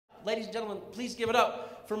Ladies and gentlemen, please give it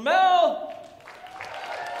up for Mel.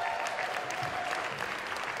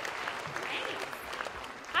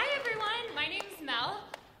 Hi everyone, my name's Mel.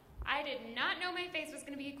 I did not know my face was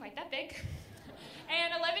going to be quite that big.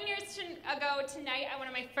 And 11 years ago tonight, I went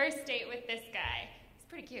on my first date with this guy. He's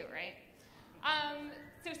pretty cute, right?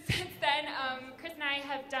 So since then, Chris and I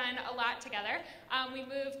have done a lot together. We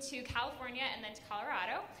moved to California and then to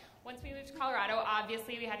Colorado. Once we moved to Colorado,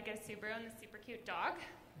 obviously we had to get a Subaru and the super cute dog.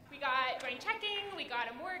 We got joint checking, we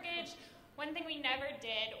got a mortgage. One thing we never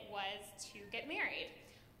did was to get married.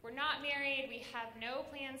 We're not married, we have no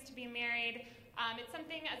plans to be married. It's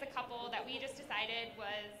something as a couple that we just decided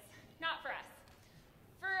was not for us.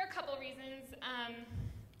 For a couple reasons.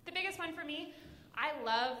 The biggest one for me, I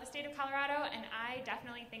love the state of Colorado, and I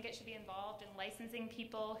definitely think it should be involved in licensing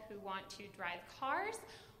people who want to drive cars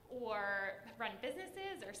or run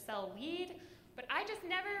businesses or sell weed, but I just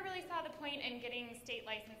never really saw the point in getting state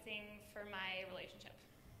licensing for my relationship.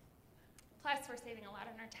 Plus, we're saving a lot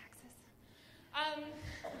on our taxes.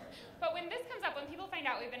 But when this comes up, when people find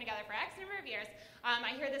out we've been together for X number of years,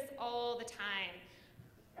 I hear this all the time.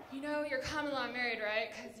 You know, you're common law married,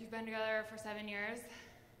 right? Because you've been together for 7 years.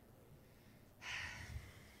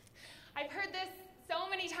 I've heard this so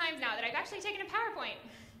many times now that I've actually taken a PowerPoint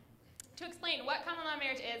to explain what common law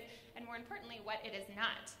marriage is, and more importantly, what it is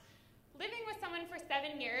not. Living with someone for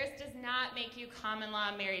 7 years does not make you common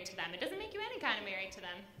law married to them. It doesn't make you any kind of married to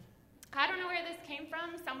them. I don't know where this came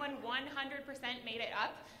from. Someone 100% made it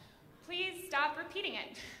up. Please stop repeating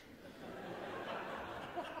it.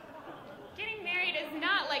 Getting married is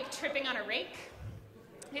not like tripping on a rake.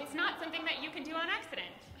 It's not something that you can do on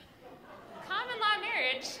accident. Common law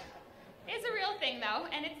marriage is a real thing, though,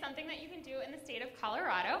 and it's something that you can do in the state of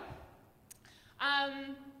Colorado.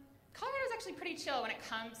 Colorado is actually pretty chill when it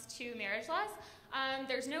comes to marriage laws.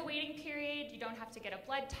 There's no waiting period. You don't have to get a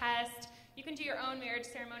blood test. You can do your own marriage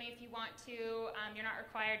ceremony if you want to. You're not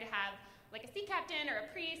required to have like a sea captain or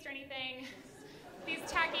a priest or anything. These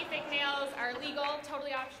tacky fake nails are legal,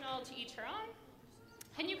 totally optional, to each her own.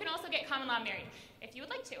 And you can also get common law married if you would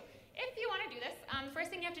like to. If you want to do this, the first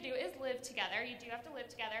thing you have to do is live together. You do have to live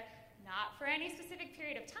together. Not for any specific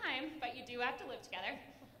period of time, but you do have to live together.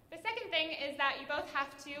 The second thing is that you both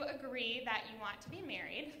have to agree that you want to be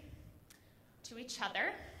married to each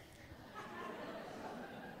other.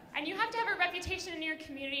 And you have to have a reputation in your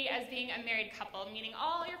community as being a married couple, meaning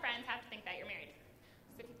all your friends have to think that you're married.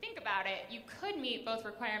 So if you think about it, you could meet both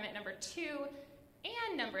requirement number 2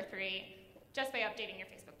 and number 3 just by updating your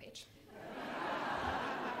Facebook page.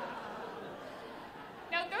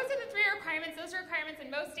 Now, those are the 3 requirements. Those are requirements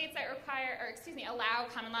in most states that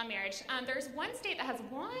allow common law marriage. There's one state that has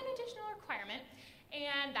one additional requirement,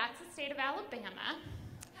 and that's the state of Alabama.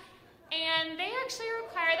 And they actually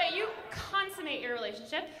require that you consummate your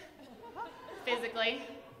relationship physically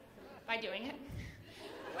by doing it.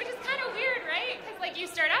 Which is kind of weird, right? Because like you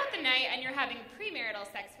start out the night and you're having premarital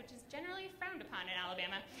sex, which is generally frowned upon in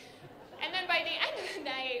Alabama. And then by the end of the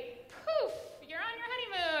night, poof, you're on your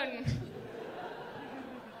honeymoon.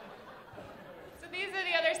 These are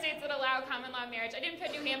the other states that allow common law marriage. I didn't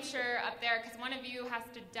put New Hampshire up there because one of you has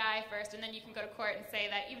to die first, and then you can go to court and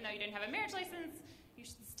say that even though you didn't have a marriage license, you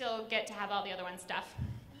should still get to have all the other one stuff.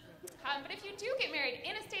 But if you do get married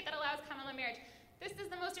in a state that allows common law marriage, this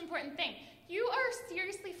is the most important thing. You are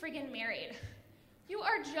seriously friggin' married. You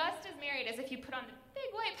are just as married as if you put on the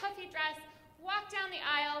big white puffy dress, walked down the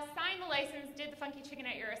aisle, signed the license, did the funky chicken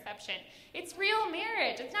at your reception. It's real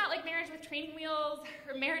marriage. It's not like marriage with training wheels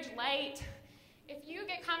or marriage light. If you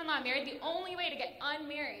get common law married, the only way to get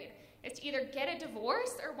unmarried is to either get a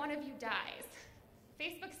divorce or one of you dies.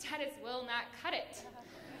 Facebook status will not cut it.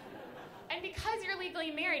 And because you're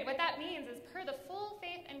legally married, what that means is per the full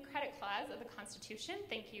faith and credit clause of the Constitution,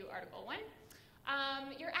 thank you, Article 1,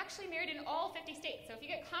 you're actually married in all 50 states. So if you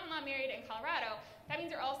get common law married in Colorado, that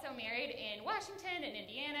means you're also married in Washington and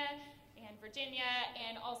Indiana and Virginia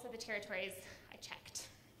and also the territories I checked.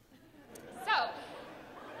 So,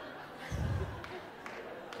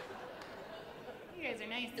 you guys are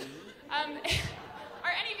nice.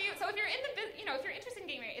 Are any of you, so if you're in the, if you're interested in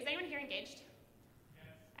getting married, is anyone here engaged?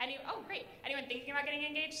 Yes. Oh, great. Anyone thinking about getting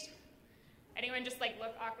engaged? Anyone just like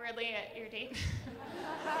look awkwardly at your date?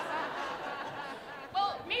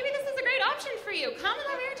 Well, maybe this is a great option for you. Common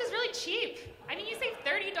law marriage is really cheap. I mean, you save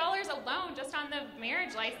 $30 alone just on the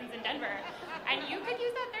marriage license in Denver. And you could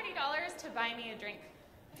use that $30 to buy me a drink.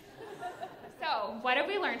 So, what have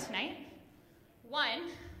we learned tonight? 1,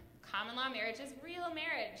 common law marriage is real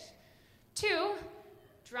marriage. 2,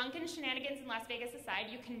 drunken shenanigans in Las Vegas aside,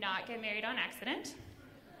 you cannot get married on accident.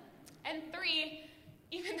 And 3,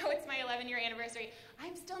 even though it's my 11-year anniversary,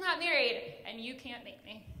 I'm still not married, and you can't make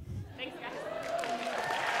me. Thanks, guys.